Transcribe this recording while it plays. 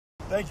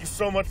Thank you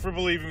so much for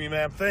believing me,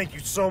 ma'am. Thank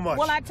you so much.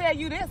 Well, I tell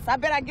you this. I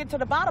bet I get to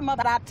the bottom of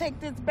it. I take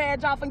this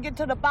badge off and get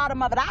to the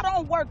bottom of it. I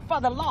don't work for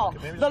the law.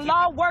 Okay, the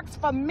law works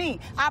for me.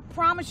 I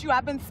promise you.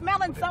 I've been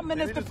smelling something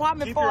in this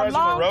department for a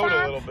long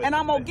time, and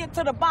I'm going to get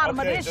to the bottom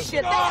of this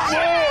shit. Oh,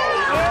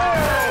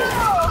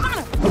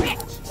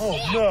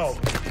 no.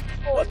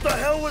 What the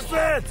hell was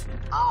that?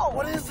 Oh,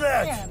 what is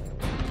that? Man.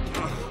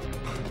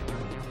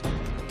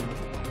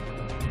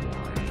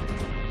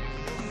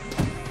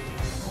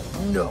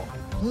 No,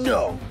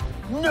 no,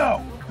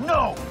 no,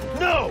 no,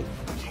 no,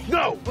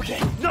 no. Okay.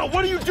 No,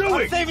 what are you doing?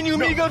 I'm saving you,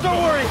 amigo.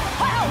 Don't worry.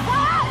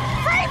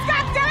 Freeze,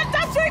 goddammit!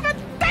 Don't you even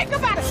think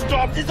about it!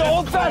 Stop. It's an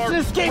old-fashioned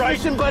escape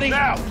mission, buddy.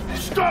 Now,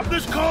 stop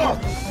this car.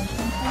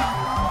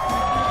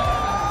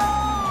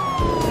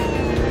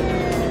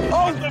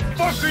 Oh, what the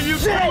fuck are you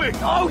doing?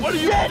 Oh, what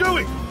shit. are you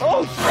doing?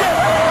 Oh, shit.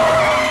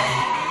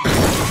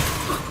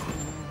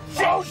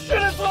 Oh,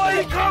 shit, it's the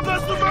lady cop.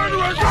 That's the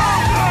murderer. Go, go.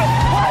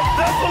 What?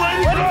 That's the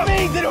lady What cop. do you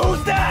mean? Then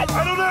who's that?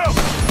 I don't know.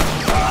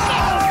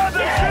 Ah,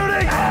 they're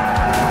shooting.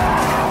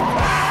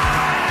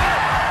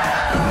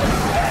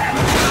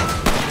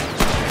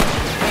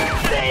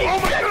 Oh,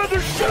 my God,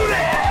 they're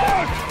shooting.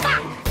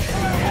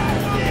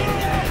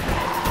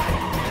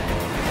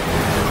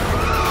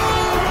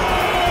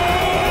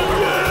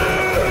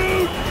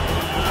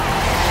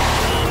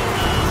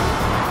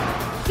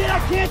 Shit, I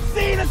can't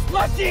see the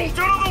slushy.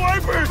 Turn on the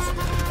wipers.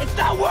 It's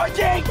not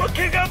working! Well,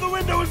 kick out the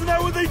window, isn't that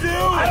what they do?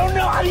 I don't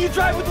know, how do you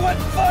drive with one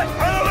foot?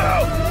 I don't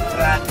know!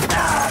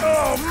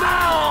 Oh,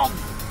 no!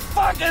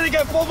 Fuck, I think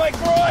I pulled my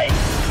groin!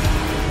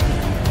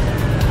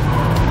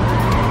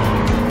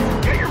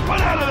 Get your butt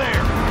out of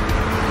there!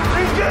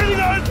 He's getting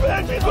us,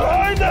 man! He's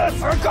behind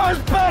us! Our car's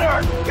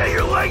better! Get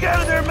your leg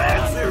out of there,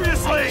 man!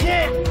 Seriously! I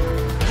can't!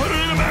 Put it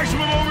in a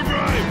maximum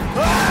overdrive!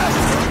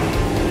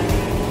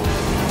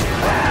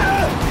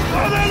 Oh,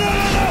 no, no, no,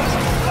 no!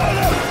 Oh,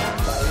 no!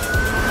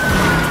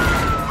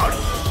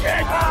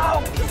 Shit!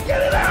 Ow! Just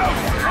get it out!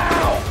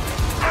 Ow!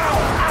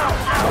 Ow! Ow!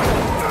 Ow!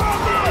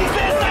 Oh,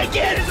 this I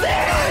can't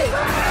see!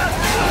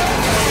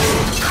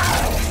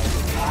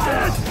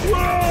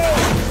 Whoa!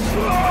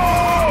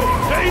 Whoa!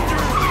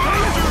 Danger!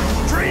 Danger!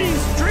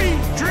 Trees! Tree!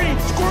 Tree!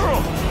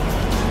 Squirrel!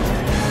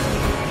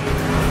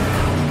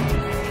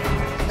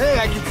 Hey,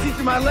 I can see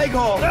through my leg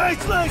hole.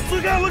 Nice! Nice!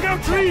 Look out! Look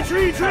out! Tree!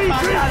 Tree! Tree! Tree!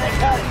 Got it.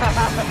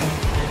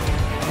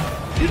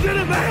 You did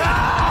it,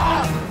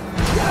 man!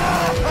 All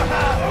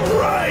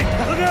right!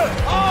 Look out!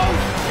 Oh,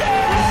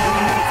 shit!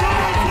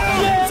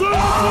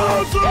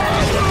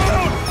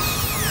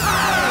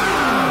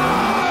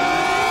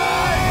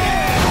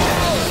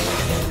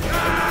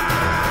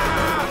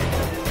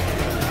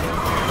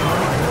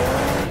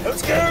 I'm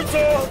scared,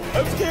 Saul!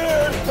 I'm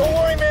scared! Don't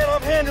worry, man.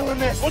 I'm handling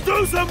this. We'll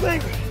do something!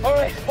 All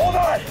right, hold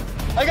on.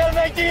 I got an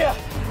idea.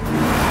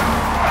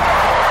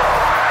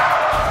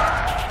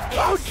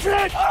 Oh,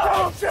 shit!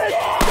 Oh, shit!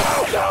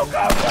 Go, go,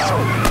 go, go!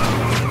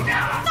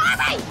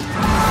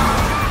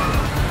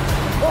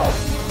 Oh,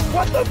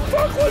 what the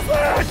fuck was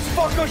that?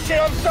 Fuck, oh shit,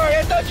 I'm sorry.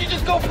 I thought you'd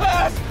just go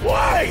past.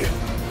 Why?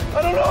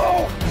 I don't know.